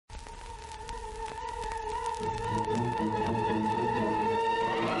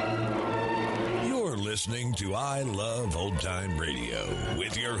You're listening to I Love Old Time Radio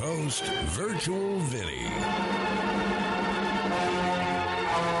with your host, Virtual Vinny.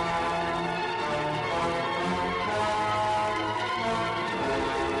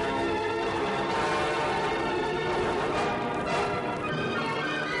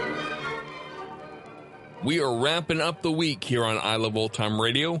 We are wrapping up the week here on I Love Old Time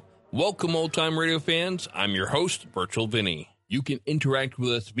Radio. Welcome, Old Time Radio fans. I'm your host, Virtual Vinny. You can interact with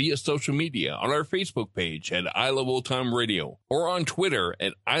us via social media on our Facebook page at I Love Old Time Radio or on Twitter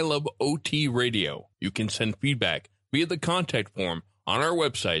at I Love OT Radio. You can send feedback via the contact form on our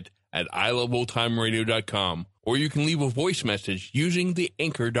website at iloveoldtimeradio.com, or you can leave a voice message using the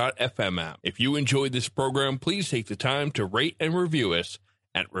Anchor.fm app. If you enjoyed this program, please take the time to rate and review us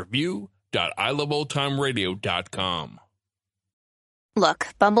at review.iloveoldtimeradio.com. Look,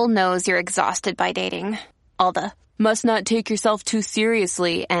 Bumble knows you're exhausted by dating. All the must not take yourself too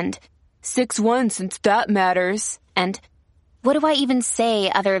seriously and 6'1" since that matters. And what do I even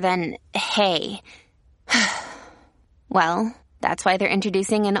say other than hey? Well, that's why they're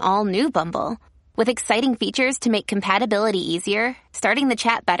introducing an all-new Bumble with exciting features to make compatibility easier, starting the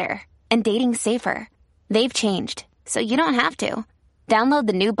chat better, and dating safer. They've changed, so you don't have to. Download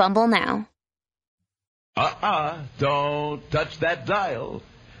the new Bumble now. Don't touch that dial.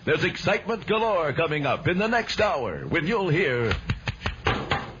 There's excitement galore coming up in the next hour when you'll hear...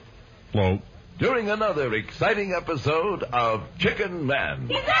 Hello? During another exciting episode of Chicken Man.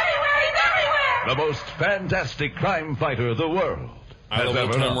 He's everywhere! He's everywhere! The most fantastic crime fighter the world I has Love Old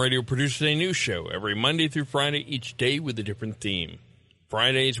ever Time known. Radio produces a new show every Monday through Friday, each day with a different theme.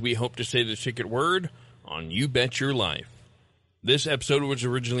 Fridays, we hope to say the secret word on You Bet Your Life. This episode was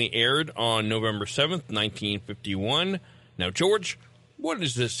originally aired on November 7th, 1951. Now, George, what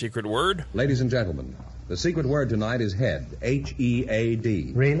is this secret word? Ladies and gentlemen, the secret word tonight is head.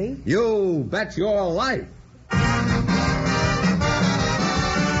 H-E-A-D. Really? You bet your life.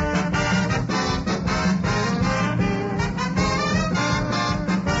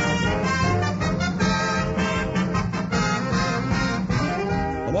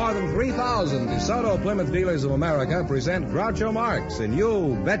 More than 3,000 DeSoto Plymouth Dealers of America present Groucho Marx in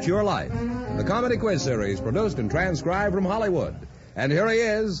You Bet Your Life, the comedy quiz series produced and transcribed from Hollywood. And here he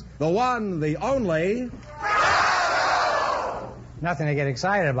is, the one, the only... Nothing to get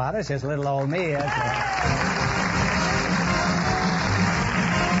excited about. It's just little old me.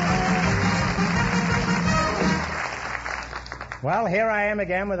 Well, here I am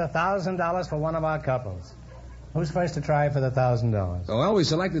again with $1,000 for one of our couples. Who's first to try for the $1,000? Well, we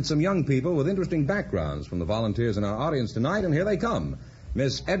selected some young people with interesting backgrounds from the volunteers in our audience tonight, and here they come.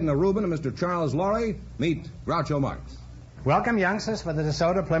 Miss Edna Rubin and Mr. Charles Laurie, meet Groucho Marx. Welcome, youngsters, for the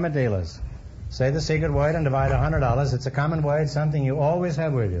DeSoto Plymouth Dealers. Say the secret word and divide $100. It's a common word, something you always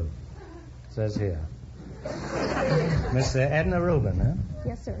have with you. It says here. Miss Edna Rubin, huh?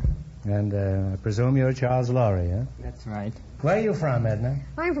 Yes, sir. And I presume you're Charles Laurie, huh? That's right. Where are you from, Edna?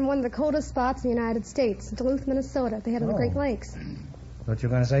 I'm from one of the coldest spots in the United States, Duluth, Minnesota, at the head of the Great Lakes. Thought you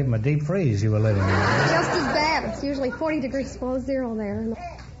were going to say from a deep freeze you were living in. Just as bad. It's usually 40 degrees below zero there.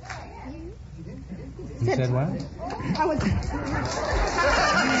 You said what? I was...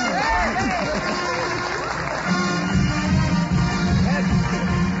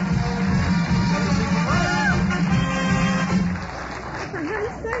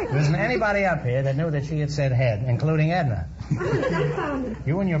 There isn't anybody up here that knew that she had said head, including Edna.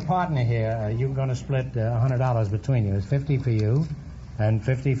 You and your partner here, you're going to split $100 between you. It's 50 for you and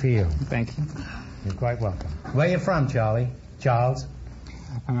 50 for you. Thank you. You're quite welcome. Where are you from, Charlie? Charles?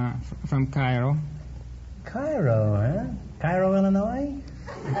 From Cairo. Cairo, huh? Cairo, Illinois?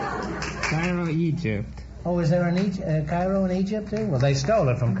 Cairo, Egypt. Oh, is there Cairo in Egypt, too? Well, they stole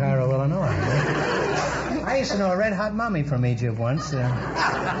it from Cairo, Illinois. I used to know a red-hot mummy from Egypt once.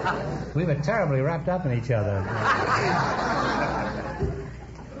 We were terribly wrapped up in each other.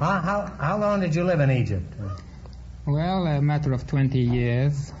 How long did you live in Egypt? Well, a matter of 20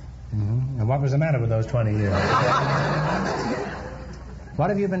 years. Mm-hmm. And what was the matter with those 20 years? What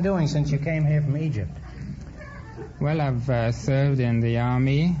have you been doing since you came here from Egypt? Well, I've served in the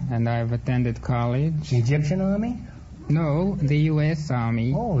Army, and I've attended college. The Egyptian Army? No, the U.S.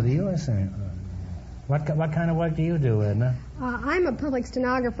 Army. Oh, the U.S. Army. What kind of work do you do, Edna? I'm a public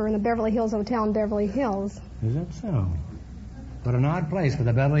stenographer in the Beverly Hills Hotel in Beverly Hills. Is that so? What an odd place for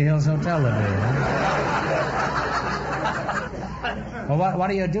the Beverly Hills Hotel to be, huh? Well, what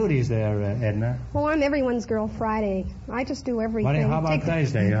are your duties there, Edna? Well, I'm everyone's girl Friday. I just do everything. How about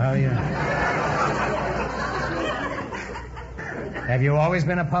Thursday? How are you? Have you always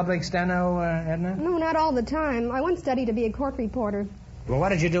been a public steno, Edna? No, not all the time. I once studied to be a court reporter. Well, what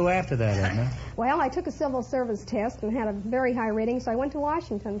did you do after that, Edna? Well, I took a civil service test and had a very high rating, so I went to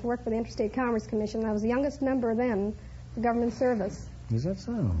Washington to work for the Interstate Commerce Commission. I was the youngest member then of government service. Is that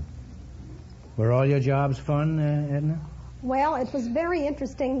so? Were all your jobs fun, Edna? Well, it was very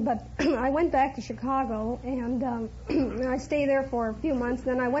interesting, but I went back to Chicago, and I stayed there for a few months.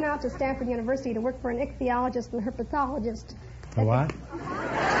 Then I went out to Stanford University to work for an ichthyologist and herpetologist. A what?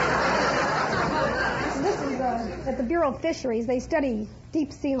 This is at the Bureau of Fisheries. They study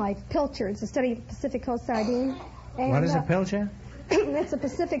deep sea life, pilchards, to study Pacific Coast sardine. And, what is a pilchard? It's a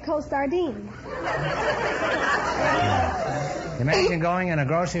Pacific Coast sardine. Imagine going in a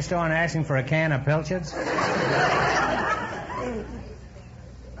grocery store and asking for a can of pilchards.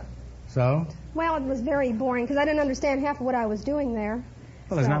 So? Well, it was very boring because I didn't understand half of what I was doing there.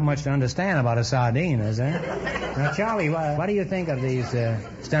 Well, there's not much to understand about a sardine, is there? Now, Charlie, what do you think of these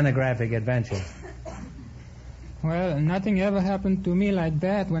stenographic adventures? Well, nothing ever happened to me like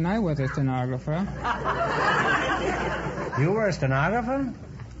that when I was a stenographer. You were a stenographer?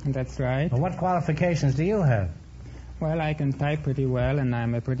 That's right. Well, what qualifications do you have? Well, I can type pretty well, and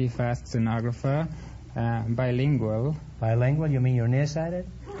I'm a pretty fast stenographer. Bilingual. Bilingual? You mean you're nearsighted?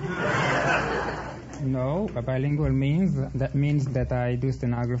 No, bilingual means that I do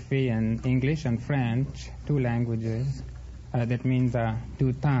stenography in English and French, 2 languages. That means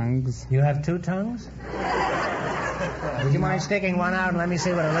 2 tongues. You have 2 tongues? Would you mind sticking one out and let me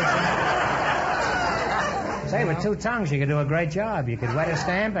see what it looks like? Say, with 2 tongues, you could do a great job. You could wet a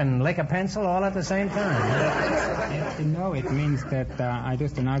stamp and lick a pencil all at the same time. No, it means that I do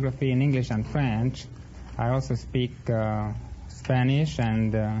stenography in English and French. I also speak Spanish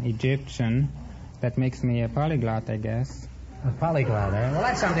and Egyptian. That makes me a polyglot, I guess. A polyglot, eh? Well,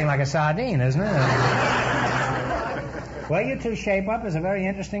 that's something like a sardine, isn't it? Well, you two shape up as a very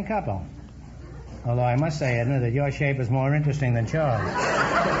interesting couple. Although I must say, Edna, that your shape is more interesting than Charles.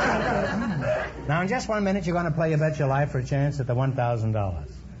 Now, in just 1 minute, you're going to play You Bet Your Life for a chance at the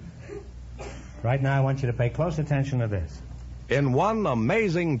 $1,000. Right now, I want you to pay close attention to this. In one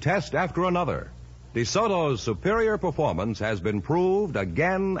amazing test after another, DeSoto's superior performance has been proved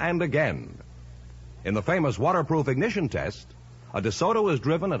again and again. In the famous waterproof ignition test, a DeSoto is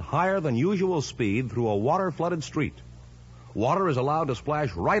driven at higher than usual speed through a water-flooded street. Water is allowed to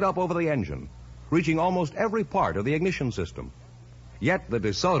splash right up over the engine, reaching almost every part of the ignition system. Yet the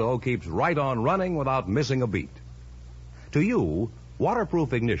DeSoto keeps right on running without missing a beat. To you,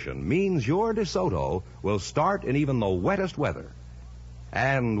 waterproof ignition means your DeSoto will start in even the wettest weather.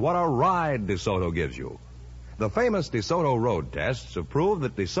 And what a ride DeSoto gives you. The famous DeSoto road tests have proved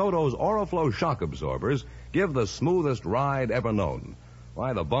that DeSoto's Oriflow shock absorbers give the smoothest ride ever known.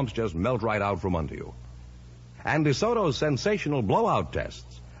 Why, the bumps just melt right out from under you. And DeSoto's sensational blowout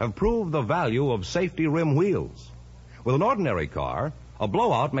tests have proved the value of safety rim wheels. With an ordinary car, a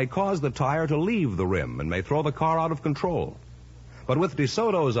blowout may cause the tire to leave the rim and may throw the car out of control. But with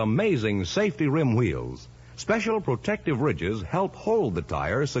DeSoto's amazing safety rim wheels, special protective ridges help hold the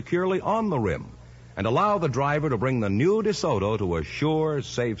tire securely on the rim and allow the driver to bring the new DeSoto to a sure,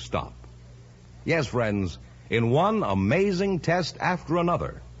 safe stop. Yes, friends, in one amazing test after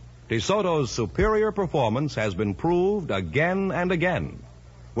another, DeSoto's superior performance has been proved again and again.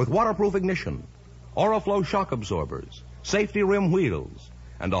 With waterproof ignition, Oriflow shock absorbers, safety rim wheels,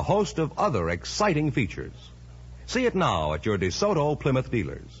 and a host of other exciting features. See it now at your DeSoto Plymouth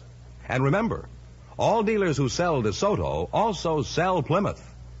dealers. And remember, all dealers who sell DeSoto also sell Plymouth,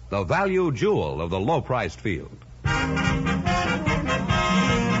 the value jewel of the low-priced field.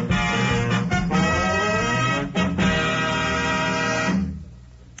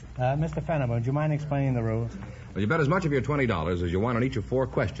 Mr. Fenneman, would you mind explaining the rules? Well, you bet as much of your $20 as you want on each of 4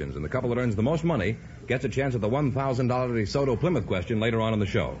 questions, and the couple that earns the most money gets a chance at the $1,000 DeSoto Plymouth question later on in the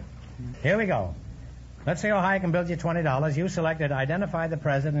show. Here we go. Let's see how high I can build you $20. You selected Identify the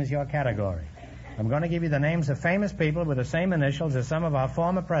President as your category. I'm going to give you the names of famous people with the same initials as some of our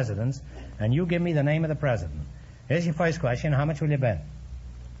former presidents, and you give me the name of the president. Here's your first question. How much will you bet?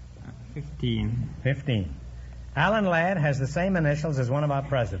 15. 15. Alan Ladd has the same initials as one of our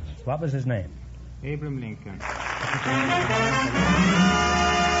presidents. What was his name? Abraham Lincoln.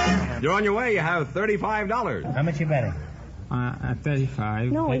 You're on your way. You have $35. How much you betting?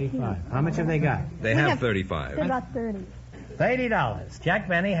 35. No, 35. How much have they got? They have 35. They're about 30. $30. Jack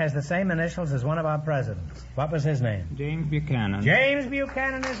Benny has the same initials as one of our presidents. What was his name? James Buchanan. James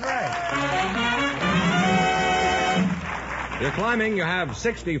Buchanan is right. You're climbing. You have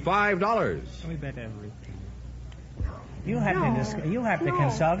 $65. We bet everything. You have to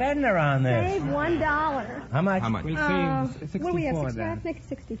consult Edna on this. Save $1. How much? We'll save $64 What do we have? then. Make it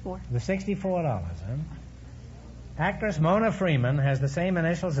 $64. The $64, huh? Actress Mona Freeman has the same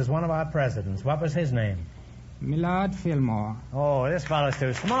initials as one of our presidents. What was his name? Millard Fillmore. Oh, this fellow's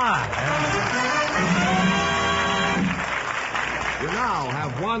too smart. You now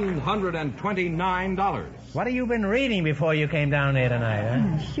have $129. What have you been reading before you came down here tonight,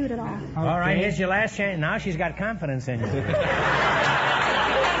 huh? Shoot it off. Okay. All right, here's your last chance. Now she's got confidence in you. Now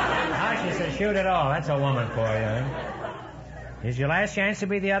she says, shoot it all. That's a woman for you, huh? Here's your last chance to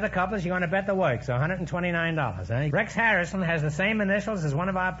be the other couples. You're going to bet the works. So $129, eh? Rex Harrison has the same initials as one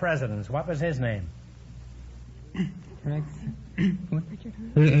of our presidents. What was his name? Rex.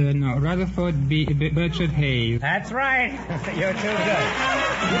 No, Rutherford Burchard Hayes. That's right. You're too good.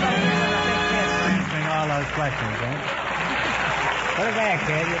 You better get a big kiss for answering all those questions, eh? Put it back,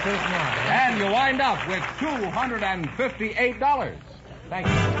 kid. You're too smart. Eh? And you wind up with $258. Thank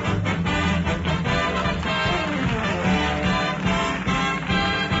you.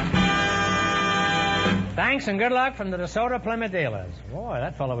 Thanks and good luck from the DeSoto Plymouth dealers. Boy,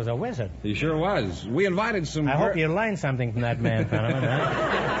 that fellow was a wizard. He sure was. We invited some... I hope you learned something from that man, Fenneman,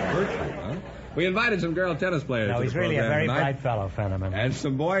 huh? Virtually, huh? We invited some girl tennis players. No, to he's the really a program very tonight, bright fellow, Fenneman. and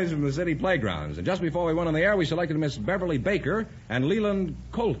some boys from the city playgrounds. And just before we went on the air, we selected Miss Beverly Baker and Leland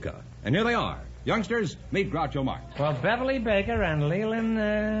Kolka. And here they are. Youngsters, meet Groucho Marx. Well, Beverly Baker and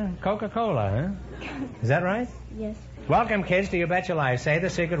Leland Coca-Cola, huh? Is that right? Yes. Welcome, kids, to You Bet Your Life. Say the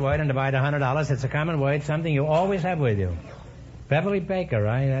secret word and divide $100. It's a common word, something you always have with you. Beverly Baker,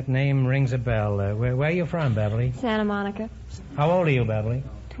 right? That name rings a bell. Where are you from, Beverly? Santa Monica. How old are you, Beverly?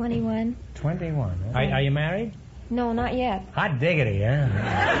 21. 21. Huh? Are you married? No, not yet. Hot diggity,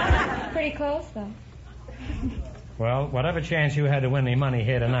 huh? Pretty close, though. Well, whatever chance you had to win any money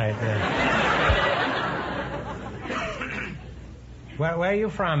here tonight. Where are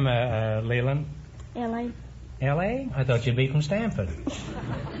you from, Leland? L.A. L.A.? I thought you'd be from Stanford.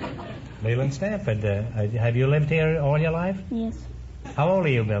 Leland Stanford. Have you lived here all your life? Yes. How old are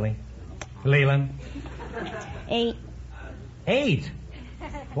you, Billy? Leland? 8. 8?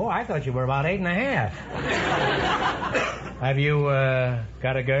 Boy, I thought you were about 8 and a half. Have you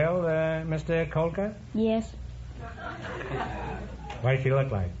got a girl, Mr. Kolka? Yes. What does she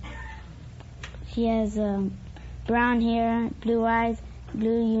look like? She has brown hair, blue eyes,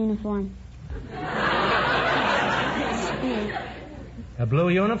 blue uniform. A blue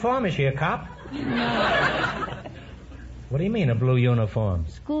uniform? Is she a cop? No. What do you mean, a blue uniform?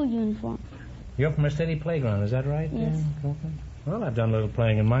 School uniform. You're from a city playground, is that right? Yes. Well, I've done a little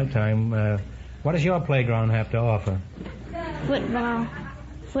playing in my time. What does your playground have to offer?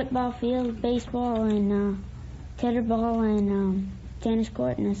 Football field, baseball, and tetherball, and tennis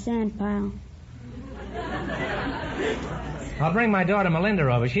court, and a sand pile. I'll bring my daughter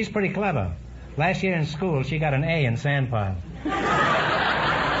Melinda over. She's pretty clever. Last year in school, she got an A in sand pile.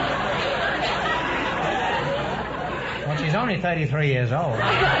 Well, she's only 33 years old.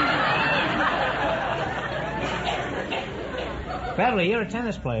 Beverly, you're a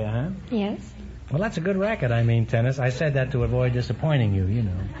tennis player, huh? Yes. Well, that's a good racket, tennis. I said that to avoid disappointing you, you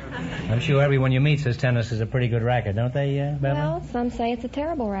know. I'm sure everyone you meet says tennis is a pretty good racket, don't they, Beverly? Well, some say it's a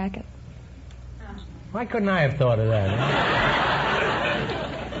terrible racket. Why couldn't I have thought of that?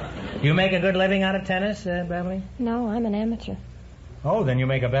 You make a good living out of tennis, Beverly? No, I'm an amateur. Oh, then you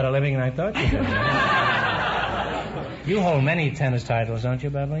make a better living than I thought you did. You hold many tennis titles, don't you,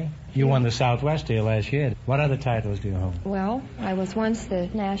 Beverly? You won the Southwest deal last year. What other titles do you hold? Well, I was once the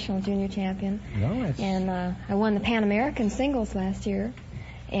national junior champion. No, it's... And I won the Pan American singles last year.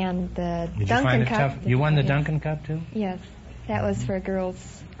 And the Did Duncan you find it Cup. tough? You won the Duncan Cup, too? Yes. That was for girls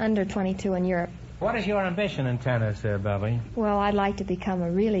under 22 in Europe. What is your ambition in tennis, Beverly? Well, I'd like to become a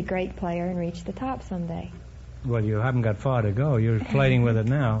really great player and reach the top someday. Well, you haven't got far to go. You're flirting with it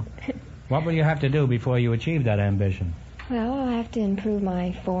now. What will you have to do before you achieve that ambition? Well, I'll have to improve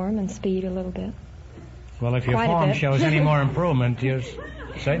my form and speed a little bit. Well, if your Quite a form bit. shows any more improvement, you're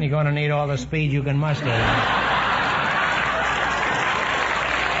certainly going to need all the speed you can muster.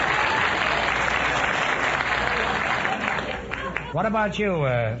 What about you,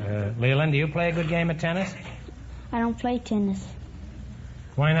 Leland? Do you play a good game of tennis? I don't play tennis.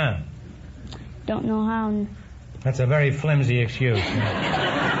 Why not? Don't know how. That's a very flimsy excuse.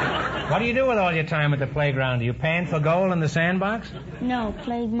 What do you do with all your time at the playground? Do you pan for goal in the sandbox? No,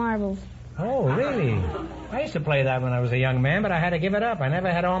 played marbles. Oh, really? I used to play that when I was a young man, but I had to give it up. I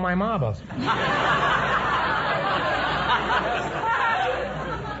never had all my marbles.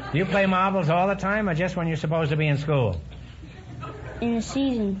 Do you play marbles all the time or just when you're supposed to be in school? In the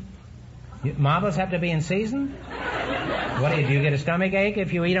season. Marbles have to be in season? What do you get a stomach ache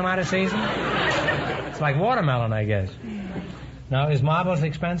if you eat them out of season? It's like watermelon, I guess. Now, is marbles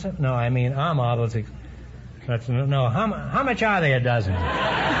expensive? No, I mean, are marbles no, how much are they a dozen? A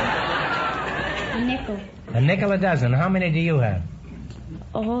nickel. A nickel a dozen. How many do you have?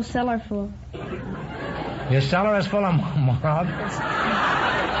 A whole cellar full. Your cellar is full of marbles?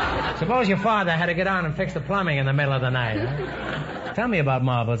 Suppose your father had to get on and fix the plumbing in the middle of the night, huh? Tell me about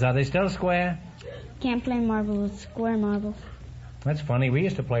marbles. Are they still square? Can't play marbles with square marbles. That's funny. We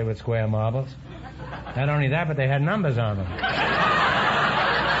used to play with square marbles. Not only that, but they had numbers on them.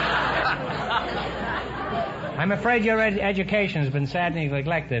 I'm afraid your education's been sadly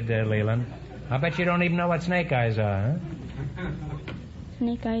neglected, Leland. I bet you don't even know what snake eyes are, huh?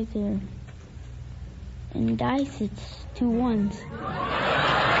 Snake eyes are... In dice, it's 2 1s.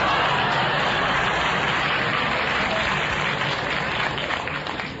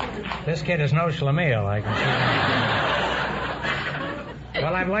 This kid is no schlemiel, I can see.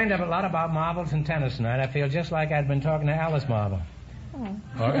 Well, I've learned a lot about marbles and tennis tonight. I feel just like I'd been talking to Alice Marble. Oh.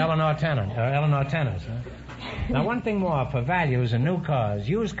 Or Eleanor Tennis. Huh? Now, one thing more. For values in new cars,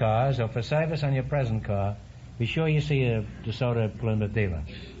 used cars, or for service on your present car, be sure you see a DeSoto Plymouth dealer.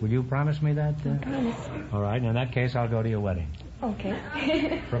 Will you promise me that? I promise. All right. In that case, I'll go to your wedding.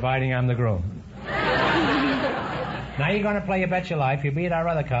 Okay. Providing I'm the groom. Now you're going to play You Bet Your Life. You beat our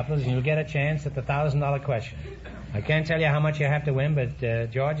other couples, and you'll get a chance at the $1,000 question. I can't tell you how much you have to win, but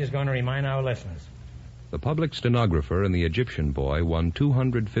George is going to remind our listeners. The public stenographer and the Egyptian boy won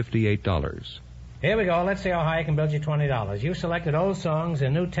 $258. Here we go. Let's see how high I can build you $20. You selected old songs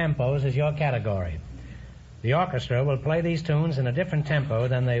and new tempos as your category. The orchestra will play these tunes in a different tempo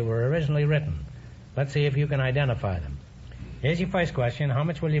than they were originally written. Let's see if you can identify them. Here's your first question. How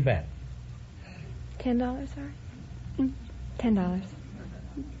much will you bet? $10, sir. $10.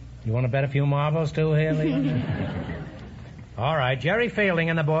 You want to bet a few marbles, too, here, Lee? All right. Jerry Fielding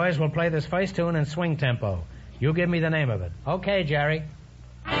and the boys will play this first tune in swing tempo. You give me the name of it. Okay, Jerry.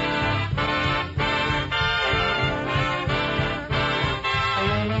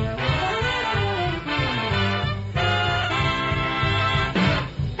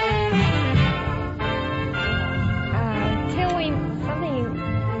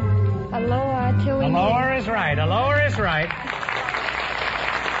 A lower is right.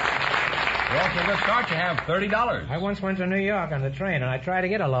 Well, for this start, you have $30. I once went to New York on the train, and I tried to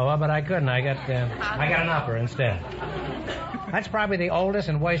get a lower, but I couldn't. I got an upper instead. That's probably the oldest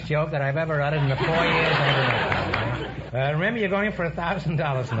and worst joke that I've ever uttered in the 4 years I've been here. Remember, you're going for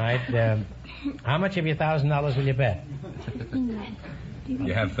 $1,000 tonight. How much of your $1,000 will you bet?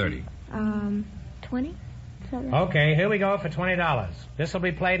 You have 30. 20? Okay, here we go for $20. This will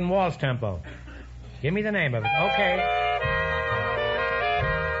be played in waltz tempo. Give me the name of it. Okay.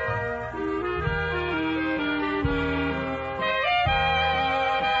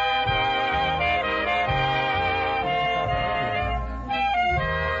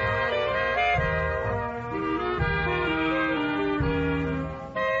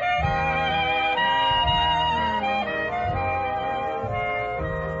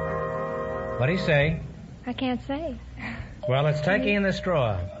 What do you say? I can't say. Well, it's Turkey in the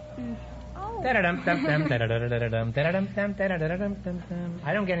Straw. I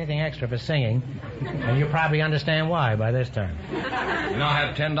don't get anything extra for singing, and you probably understand why by this time. You now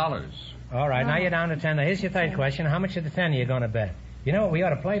have $10. All right, now you're down to 10. Now, here's your third question. How much of the 10 are you going to bet? You know what? We ought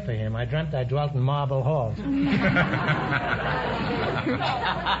to play for him. I dreamt I dwelt in marble halls.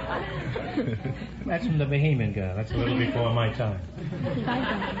 That's from the Bohemian Girl. That's a little before my time.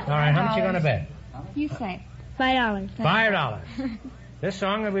 All right, how much are you going to bet? You say. $5. $5. This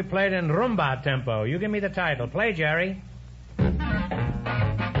song will be played in rumba tempo. You give me the title. Play, Jerry.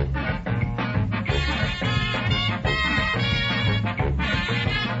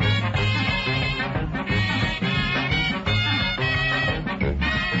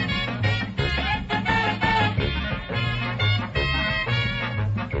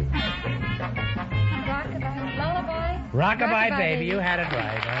 Rockabye, baby. You had it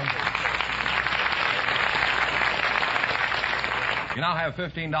right, huh? You now have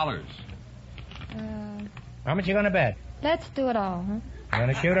 $15. How much you going to bet? Let's do it all, huh? You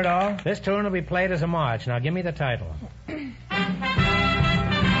going to shoot it all? This tune will be played as a march. Now, give me the title. Red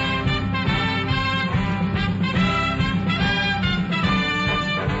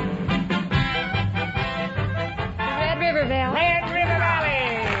River Valley. Red River Valley!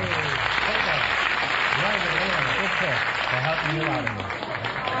 Good pick for helping you out.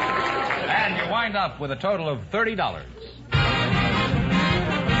 And you wind up with a total of $30.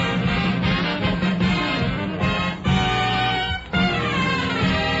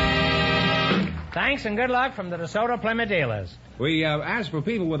 Thank Thanks and good luck from the DeSoto Plymouth dealers. We asked for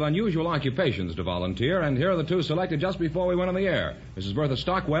people with unusual occupations to volunteer, and here are the two selected just before we went on the air. Mrs. Bertha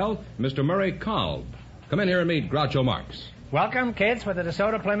Stockwell, Mr. Murray Kolb. Come in here and meet Groucho Marx. Welcome, kids, with the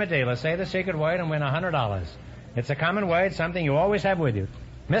DeSoto Plymouth dealers. Say the secret word and win $100. It's a common word, something you always have with you.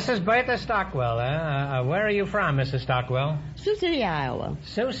 Mrs. Bertha Stockwell, where are you from, Mrs. Stockwell? Sioux City, Iowa.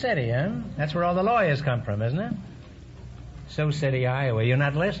 Sioux City, huh? That's where all the lawyers come from, isn't it? Sioux City, Iowa. You're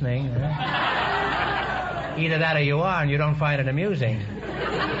not listening. Huh? Either that or you are, and you don't find it amusing.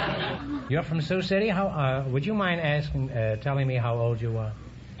 You're from Sioux City? How? Would you mind telling me how old you are?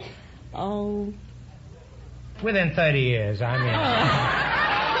 Oh. Within 30 years, I mean.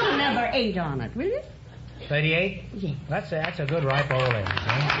 Put number 8 on it, will you? 38? Yes. That's a good ripe old age.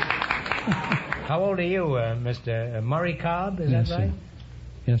 Huh? How old are you, Mr. Murray Kolb? Is that right?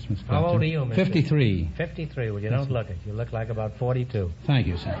 Yes, Mr. How old are you, Mr.? 53. 53. Well, you don't look it. You look like about 42. Thank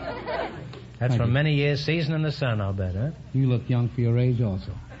you, sir. That's from many years season in the sun, I'll bet, huh? You look young for your age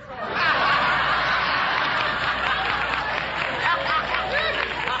also.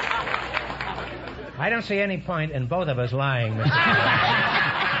 I don't see any point in both of us lying, Mr.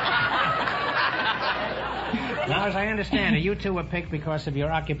 Now, as I understand it, you two were picked because of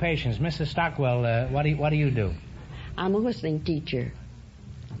your occupations. Mrs. Stockwell, what do you do? I'm a whistling teacher.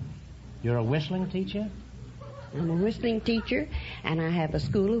 You're a whistling teacher? I'm a whistling teacher, and I have a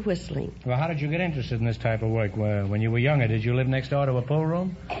school of whistling. Well, how did you get interested in this type of work? When you were younger, did you live next door to a pool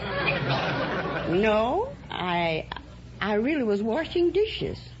room? No, I really was washing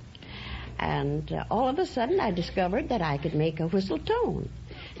dishes. And all of a sudden, I discovered that I could make a whistle tone.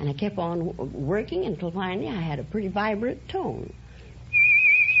 And I kept on working until finally I had a pretty vibrant tone.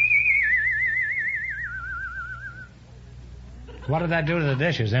 What did that do to the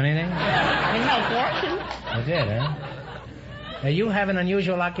dishes? Anything? It helped washing. It did, huh? You have an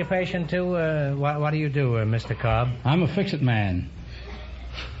unusual occupation, too. What do you do, Mr. Kolb? I'm a fix-it man.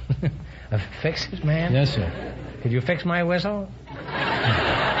 A fix-it man? Yes, sir. Could you fix my whistle?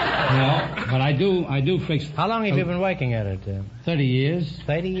 No, but I do fix... How long have you been working at it? 30 years.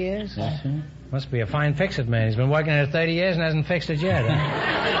 30 years? Yes, sir. Must be a fine fix-it man. He's been working at it 30 years and hasn't fixed it yet.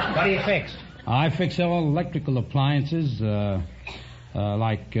 Huh? What do you fix? I fix all electrical appliances,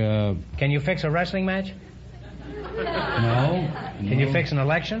 like... Can you fix a wrestling match? No. Can you fix an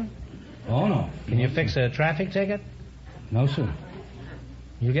election? Oh, no. Can you fix a traffic ticket? No, sir.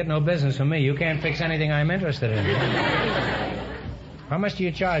 You get no business from me. You can't fix anything I'm interested in. How much do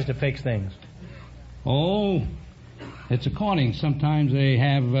you charge to fix things? Oh, it's according. Sometimes they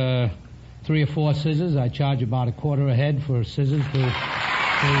have 3 or 4 scissors. I charge about $0.25 a head for scissors to...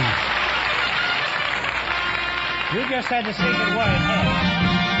 You just said the secret word, head.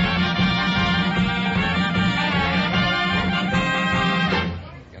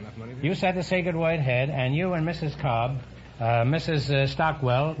 You said the secret word, head, and you and Mrs. Kolb, Mrs.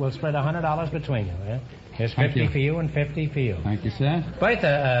 Stockwell, will split $100 between you, eh? There's 50 for you and 50 for you. Thank you, sir.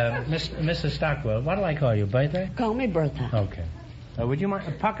 Bertha, Mrs. Stockwell, what do I call you, Bertha? Call me Bertha. Okay. Would you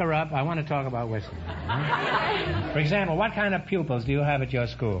mind, pucker up? I want to talk about whistling. For example, what kind of pupils do you have at your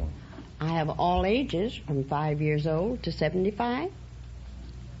school? I have all ages, from 5 years old to 75.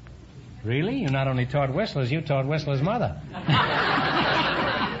 Really? You not only taught whistlers, you taught Whistler's mother.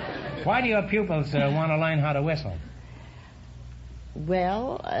 Why do your pupils want to learn how to whistle?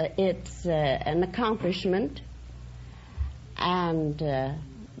 Well, it's an accomplishment, and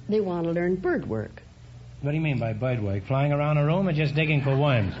they want to learn bird work. What do you mean by bird work? Flying around a room or just digging for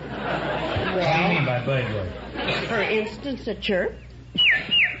worms? Well, what do you mean by bird work? For instance, a chirp.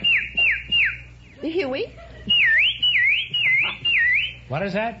 The Huey. What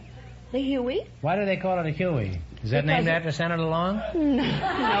is that? The Huey. Why do they call it a Huey? Is that named after Senator Long?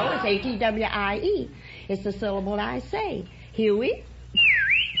 No, it's H-E-W-I-E. It's the syllable I say. Huey.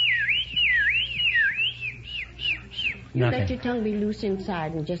 You Nothing. let your tongue be loose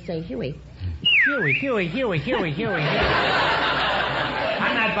inside and just say Huey. Huey, Huey, Huey, Huey, Huey.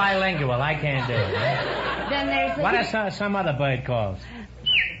 I'm not bilingual. I can't do it. Then there's the What are some other bird calls?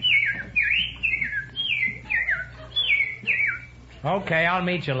 Okay, I'll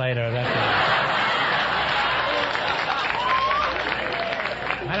meet you later. That's all.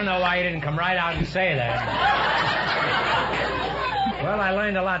 I don't know why you didn't come right out and say that. Well, I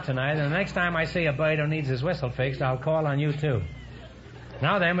learned a lot tonight, and the next time I see a bird who needs his whistle fixed, I'll call on you, too.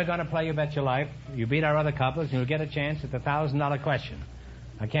 Now then, we're going to play You Bet Your Life. You beat our other couples, and you'll get a chance at the $1,000 question.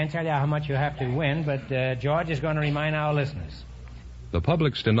 I can't tell you how much you have to win, but George is going to remind our listeners. The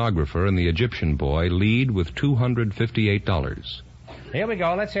public stenographer and the Egyptian boy lead with $258. Here we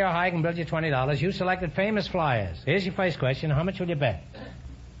go. Let's see how high I can build you $20. You selected famous flyers. Here's your first question. How much will you bet?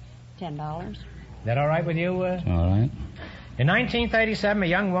 $10. that all right with you? All right. In 1937, a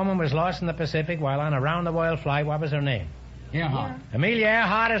young woman was lost in the Pacific while on a round-the-world flight. What was her name? Earhart. Amelia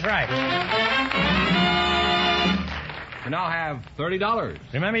Earhart is right. You now have $30.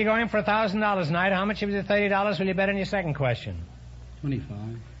 Remember, you're going for $1,000 tonight. How much of the $30 will you bet on your second question? 25.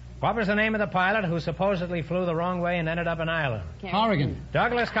 What was the name of the pilot who supposedly flew the wrong way and ended up in Ireland? Corrigan.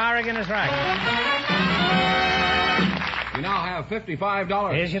 Douglas Corrigan is right. You now have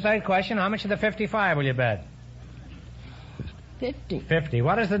 $55. Here's your third question. How much of the 55 will you bet? 50. 50.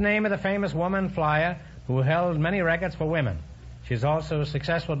 What is the name of the famous woman flyer who held many records for women? She's also a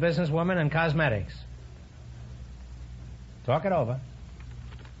successful businesswoman in cosmetics. Talk it over.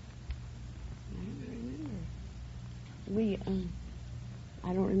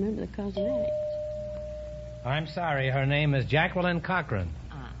 I don't remember the cosmetics. I'm sorry. Her name is Jacqueline Cochran.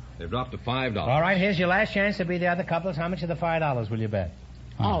 They've dropped to $5. All right, here's your last chance to be the other couples. How much of the $5 will you bet?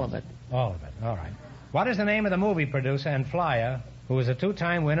 All of it. All of it. All right. What is the name of the movie producer and flyer who was a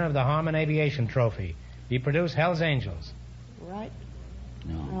two-time winner of the Harmon Aviation Trophy? He produced Hell's Angels. Right?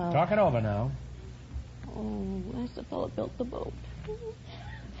 No. Talk it over now. Oh, that's the fellow built the boat. It's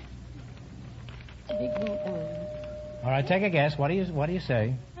a big boat. All right, take a guess. What do you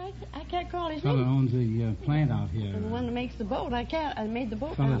say? I can't call his Fellow name. owns the plant out here. The one that makes the boat. I made the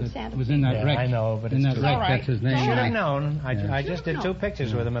boat Fellow out in that Santa was Fe. in that wreck. I know, but in it's that too wreck, late. that's his name. You should have right? known. I just did 2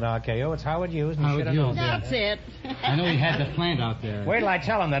 pictures with him at RKO. It's Howard Hughes, and you should have known. That's it. I know he had the plant out there. Wait till I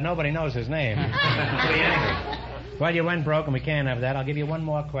tell him that nobody knows his name. Well, you went broke, and we can't have that. I'll give you one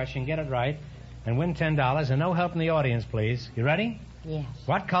more question. Get it right, and win $10, and no help in the audience, please. You ready? Yes.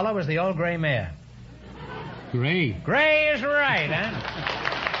 What color was the old gray mare? Gray. Gray is right, huh?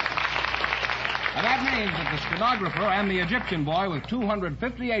 And that means that the stenographer and the Egyptian boy with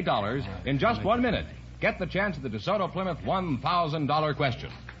 $258 in just 1 minute get the chance at the DeSoto Plymouth $1,000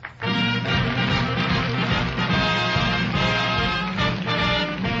 question.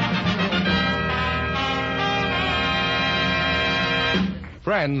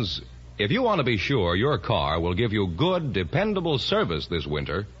 Friends, if you want to be sure your car will give you good, dependable service this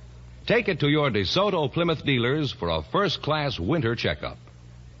winter, take it to your DeSoto Plymouth dealers for a first-class winter checkup.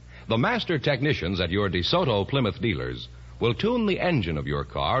 The master technicians at your DeSoto Plymouth dealers will tune the engine of your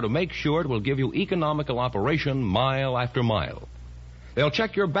car to make sure it will give you economical operation mile after mile. They'll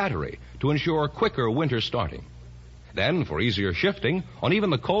check your battery to ensure quicker winter starting. Then, for easier shifting on even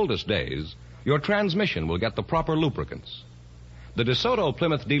the coldest days, your transmission will get the proper lubricants. The DeSoto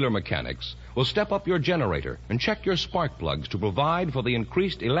Plymouth dealer mechanics will step up your generator and check your spark plugs to provide for the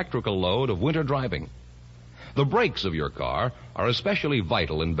increased electrical load of winter driving. The brakes of your car are especially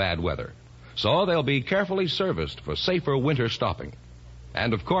vital in bad weather, so they'll be carefully serviced for safer winter stopping.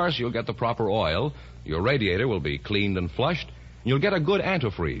 And, of course, you'll get the proper oil, your radiator will be cleaned and flushed, and you'll get a good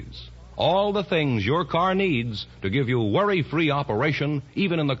antifreeze. All the things your car needs to give you worry-free operation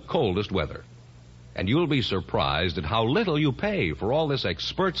even in the coldest weather. And you'll be surprised at how little you pay for all this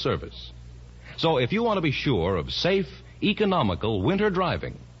expert service. So if you want to be sure of safe, economical winter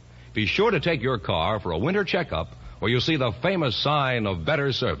driving, be sure to take your car for a winter checkup where you see the famous sign of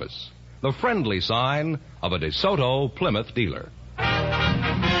better service, the friendly sign of a DeSoto Plymouth dealer.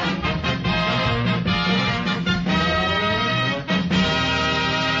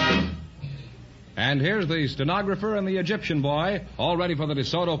 And here's the stenographer and the Egyptian boy, all ready for the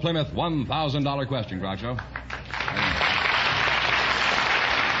DeSoto Plymouth $1,000 question, Groucho.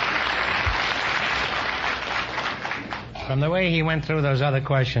 From the way he went through those other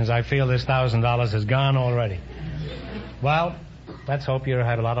questions, I feel this $1,000 is gone already. Well, let's hope you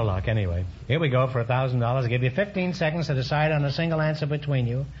have a lot of luck anyway. Here we go for $1,000. I'll give you 15 seconds to decide on a single answer between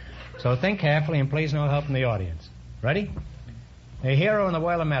you. So think carefully and please no help from the audience. Ready? A hero in the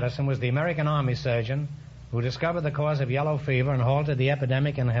world of medicine was the American Army surgeon who discovered the cause of yellow fever and halted the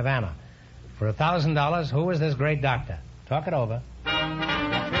epidemic in Havana. For $1,000, who was this great doctor? Talk it over. 15 seconds.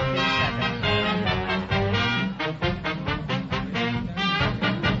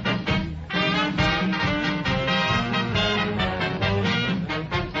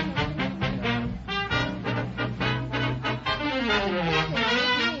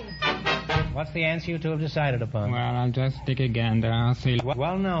 What's the answer you two have decided upon? Well, I'll just take a gander. I'll say...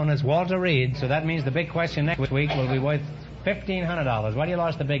 Well known as Walter Reed, so that means the big question next week will be worth $1,500. Well, you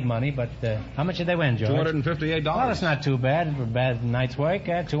lost the big money, but how much did they win, George? $258. Well, that's not too bad for a bad night's work.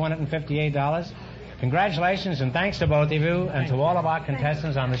 $258. Congratulations, and thanks to both of you and to all of our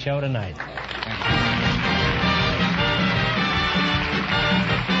contestants on the show tonight.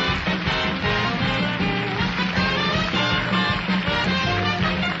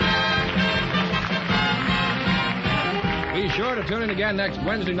 Be sure to to tune in again next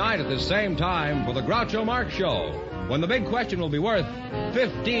Wednesday night at the same time for the Groucho Marx Show, when the big question will be worth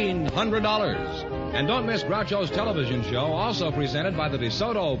 $1,500. And don't miss Groucho's television show, also presented by the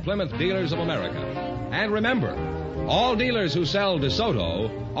DeSoto Plymouth Dealers of America. And remember, all dealers who sell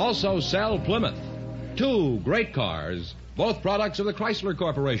DeSoto also sell Plymouth. 2 great cars, both products of the Chrysler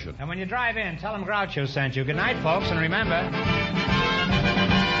Corporation. And when you drive in, tell them Groucho sent you. Good night, folks, and remember,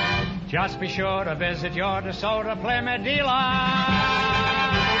 just be sure to visit your DeSoto Plymouth dealer.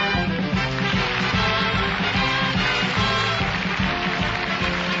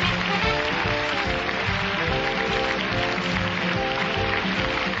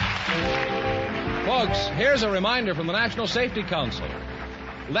 Folks, here's a reminder from the National Safety Council.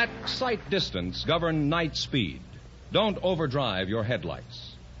 Let sight distance govern night speed. Don't overdrive your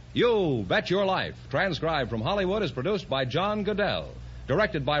headlights. You Bet Your Life, transcribed from Hollywood, is produced by John Goodell,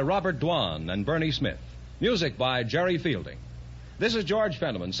 directed by Robert Dwan and Bernie Smith. Music by Jerry Fielding. This is George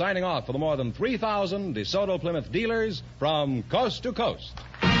Fenneman signing off for the more than 3,000 DeSoto Plymouth dealers from coast to coast.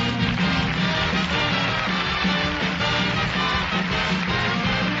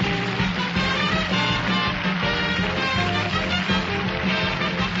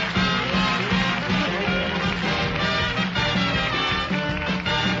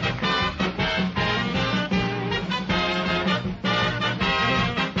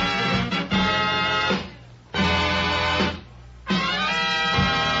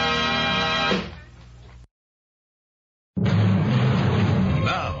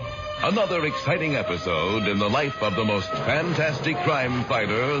 Another exciting episode in the life of the most fantastic crime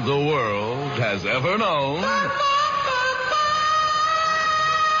fighter the world has ever known.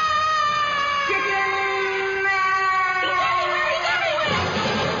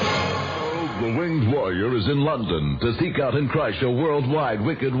 The Winged Warrior is in London to seek out and crush a worldwide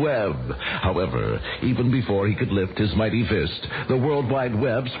wicked web. However, even before he could lift his mighty fist, the World Wide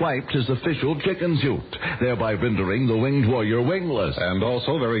Web swiped his official chicken suit, thereby rendering the Winged Warrior wingless. And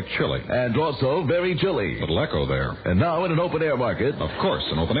also very chilly. And also very chilly. Little echo there. And now in an open-air market... Of course,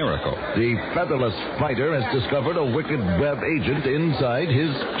 an open-air echo. The featherless fighter has discovered a wicked web agent inside his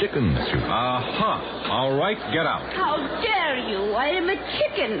chicken suit. Aha. All right, get out. How dare you? I am a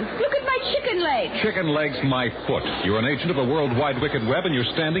chicken. Look at my chicken leg. Chicken leg's my foot. You're an agent of the World Wide Wicked Web, and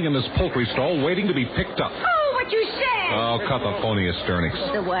you're standing in this poultry stall waiting to be picked up. Oh, what you said. Oh, cut the phony hysterics.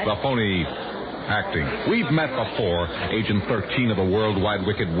 The what? The phony acting. We've met before, Agent 13 of the World Wide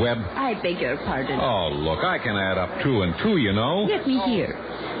Wicked Web. I beg your pardon. Oh, look, I can add up 2 and 2, you know. Let me hear.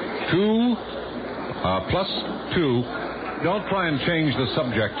 2 plus 2. Don't try and change the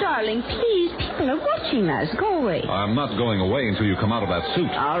subject. Darling, please, people are watching us. Go away. I'm not going away until you come out of that suit.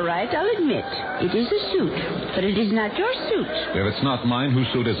 All right, I'll admit. It is a suit, but it is not your suit. If it's not mine, whose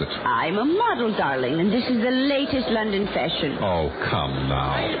suit is it? I'm a model, darling, and this is the latest London fashion. Oh, come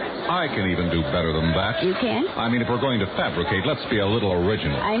now. I can even do better than that. You can? I mean, if we're going to fabricate, let's be a little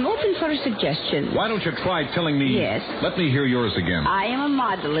original. I'm open for a suggestion. Why don't you try telling me... Yes. Let me hear yours again. I am a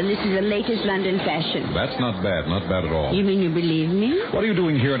model, and this is the latest London fashion. That's not bad at all. You mean you believe me? What are you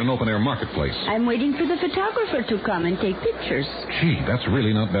doing here at an open-air marketplace? I'm waiting for the photographer to come and take pictures. Gee, that's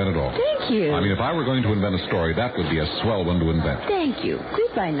really not bad at all. Thank you. I mean, if I were going to invent a story, that would be a swell one to invent. Thank you.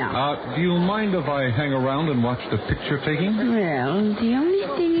 Goodbye now. Do you mind if I hang around and watch the picture taking? Well, the only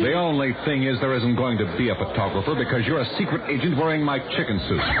thing is... The only thing is there isn't going to be a photographer because you're a secret agent wearing my chicken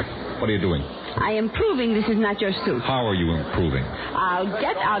suit. What are you doing? I am proving this is not your suit. How are you improving? I'll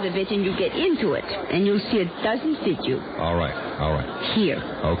get out of it and you get into it, and you'll see it doesn't fit you. All right. Here.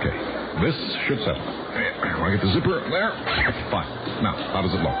 Okay. This should settle. I get the zipper there. Fine. Now, how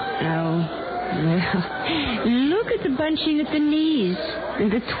does it look? Oh, well, look at the bunching at the knees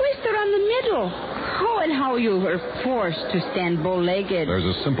and the twist around the middle. Oh, and how you were forced to stand bow-legged. There's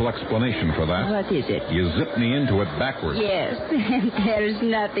a simple explanation for that. What is it? You zip me into it backwards. Yes, and there's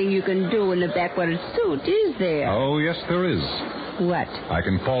nothing you can do in a backward suit, is there? Oh, yes, there is. What? I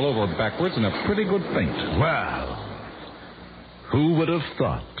can fall over backwards in a pretty good feint. Well, who would have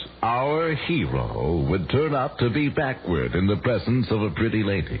thought our hero would turn out to be backward in the presence of a pretty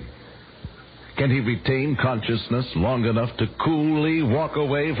lady? Can he retain consciousness long enough to coolly walk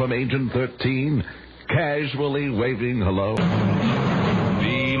away from Agent 13, casually waving hello?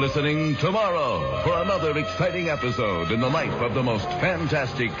 Be listening tomorrow for another exciting episode in the life of the most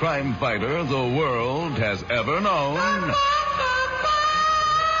fantastic crime fighter the world has ever known.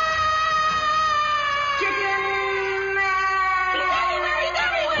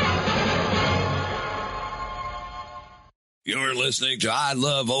 You're listening to I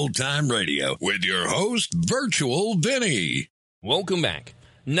Love Old Time Radio with your host, Virtual Vinny. Welcome back.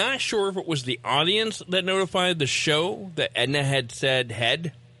 Not sure if it was the audience that notified the show that Edna had said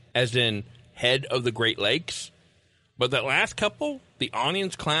head, as in head of the Great Lakes. But that last couple, the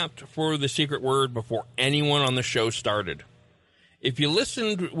audience clapped for the secret word before anyone on the show started. If you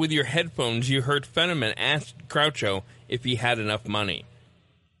listened with your headphones, you heard Fenneman ask Groucho if he had enough money.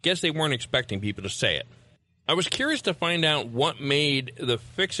 Guess they weren't expecting people to say it. I was curious to find out what made the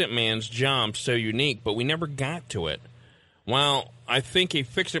Fix-It Man's job so unique, but we never got to it. While I think a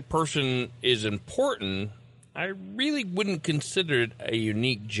Fix-It person is important, I really wouldn't consider it a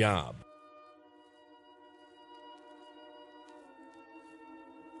unique job.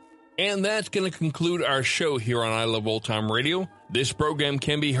 And that's going to conclude our show here on I Love Old Time Radio. This program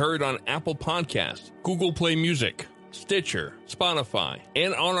can be heard on Apple Podcasts, Google Play Music, Stitcher, Spotify,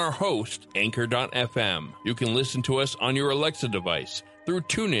 and on our host, Anchor.fm. You can listen to us on your Alexa device through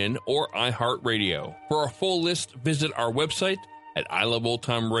TuneIn or iHeartRadio. For a full list, visit our website at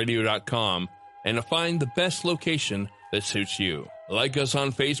iloveoldtimeradio.com and to find the best location that suits you. Like us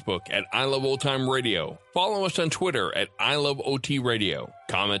on Facebook at I Love Old Time Radio. Follow us on Twitter at I Love OT Radio.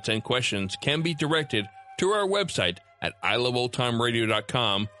 Comments and questions can be directed to our website at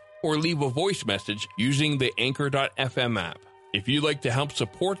iloveoldtimeradio.com or leave a voice message using the Anchor.fm app. If you'd like to help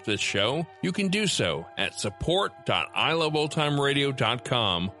support this show, you can do so at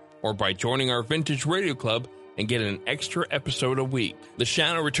support.iloveoldtimeradio.com or by joining our Vintage Radio Club and get an extra episode a week. The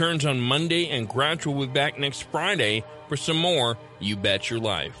Shadow returns on Monday, and Grouch will be back next Friday for some more You Bet Your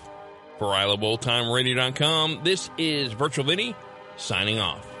Life. For iloveoldtimeradio.com, this is Virtual Vinny, signing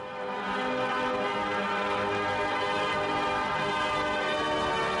off.